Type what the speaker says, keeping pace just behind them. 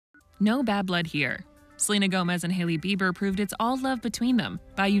No bad blood here. Selena Gomez and Hailey Bieber proved it's all love between them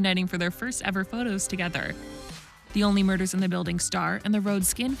by uniting for their first ever photos together. The Only Murders in the Building star and the Rhode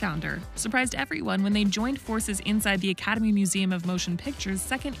Skin founder surprised everyone when they joined forces inside the Academy Museum of Motion Pictures'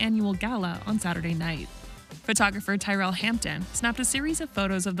 second annual gala on Saturday night. Photographer Tyrell Hampton snapped a series of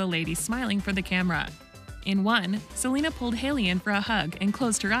photos of the ladies smiling for the camera. In one, Selena pulled Hailey in for a hug and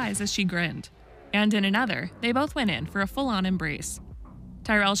closed her eyes as she grinned. And in another, they both went in for a full-on embrace.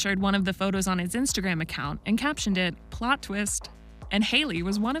 Tyrell shared one of the photos on his Instagram account and captioned it, "Plot twist," and Hailey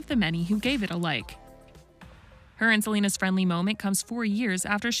was one of the many who gave it a like. Her and Selena's friendly moment comes 4 years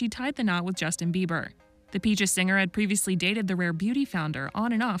after she tied the knot with Justin Bieber. The Peaches singer had previously dated the Rare Beauty founder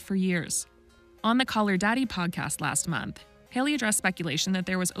on and off for years. On the Call Her Daddy podcast last month, Hailey addressed speculation that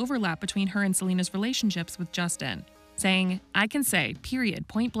there was overlap between her and Selena's relationships with Justin, saying, "I can say, period,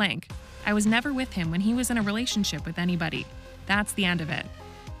 point blank, I was never with him when he was in a relationship with anybody. That's the end of it."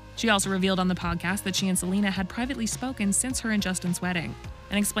 She also revealed on the podcast that she and Selena had privately spoken since her and Justin's wedding,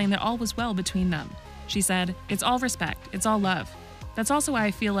 and explained that all was well between them. She said, "It's all respect, it's all love. That's also why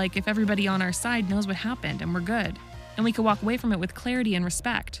I feel like if everybody on our side knows what happened and we're good, and we could walk away from it with clarity and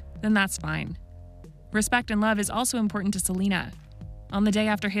respect, then that's fine." Respect and love is also important to Selena. On the day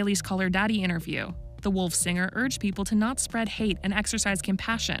after Hailey's Call Her Daddy interview, the Wolf singer urged people to not spread hate and exercise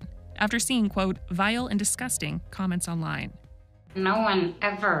compassion after seeing, quote, "vile and disgusting" comments online. No one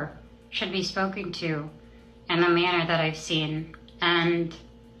ever should be spoken to in the manner that I've seen. And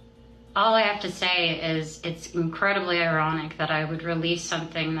all I have to say is it's incredibly ironic that I would release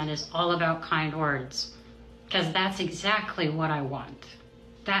something that is all about kind words, because that's exactly what I want.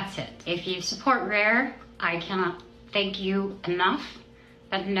 That's it. If you support Rare, I cannot thank you enough,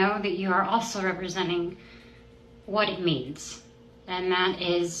 but know that you are also representing what it means. And that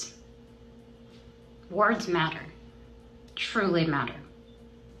is, words matter, truly matter.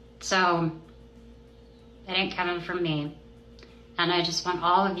 So, it ain't coming from me. And I just want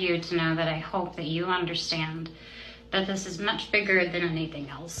all of you to know that I hope that you understand that this is much bigger than anything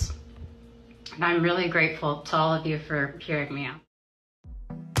else. And I'm really grateful to all of you for hearing me out.